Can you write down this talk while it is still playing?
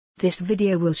This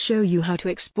video will show you how to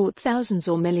export thousands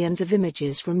or millions of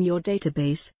images from your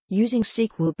database, using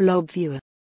SQL Blob Viewer.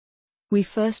 We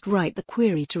first write the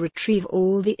query to retrieve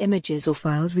all the images or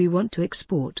files we want to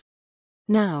export.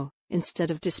 Now,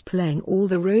 instead of displaying all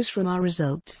the rows from our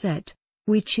results set,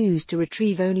 we choose to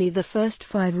retrieve only the first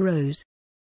 5 rows.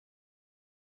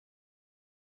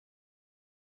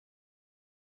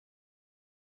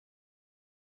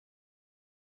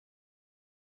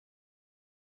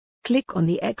 Click on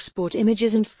the Export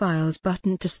Images and Files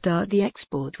button to start the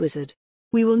export wizard.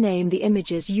 We will name the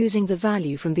images using the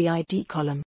value from the ID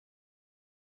column.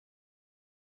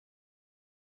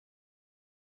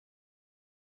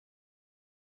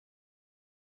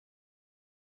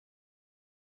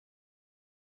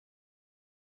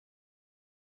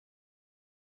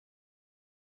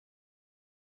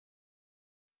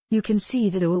 You can see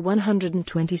that all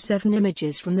 127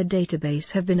 images from the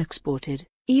database have been exported,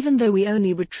 even though we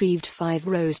only retrieved 5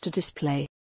 rows to display.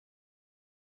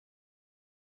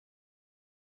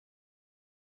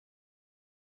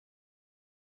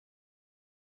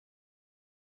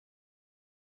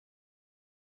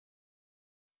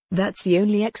 That's the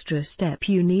only extra step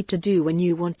you need to do when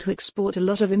you want to export a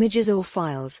lot of images or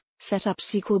files. Set up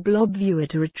SQL Blob Viewer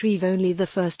to retrieve only the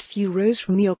first few rows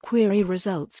from your query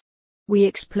results. We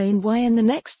explain why in the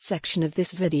next section of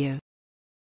this video.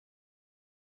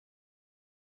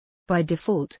 By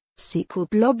default, SQL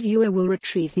Blob Viewer will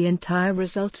retrieve the entire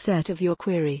result set of your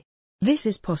query. This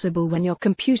is possible when your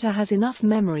computer has enough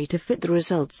memory to fit the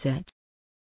result set.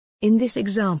 In this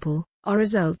example, our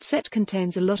result set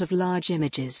contains a lot of large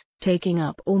images, taking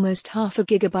up almost half a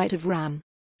gigabyte of RAM.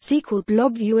 SQL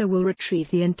Blob Viewer will retrieve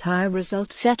the entire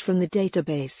result set from the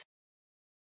database.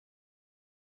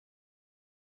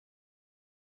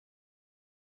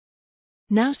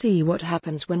 Now see what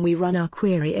happens when we run our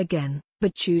query again,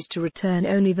 but choose to return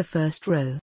only the first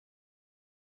row.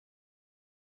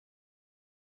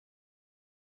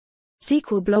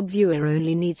 SQL Blob Viewer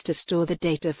only needs to store the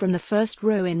data from the first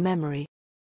row in memory.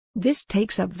 This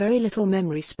takes up very little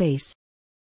memory space.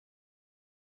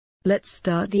 Let's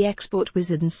start the export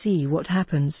wizard and see what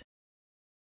happens.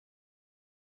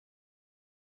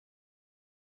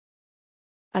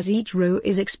 As each row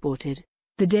is exported,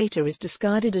 the data is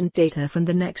discarded and data from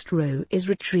the next row is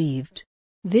retrieved.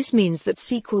 This means that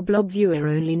SQL Blob Viewer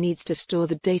only needs to store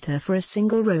the data for a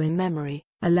single row in memory,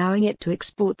 allowing it to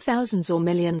export thousands or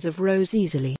millions of rows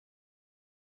easily.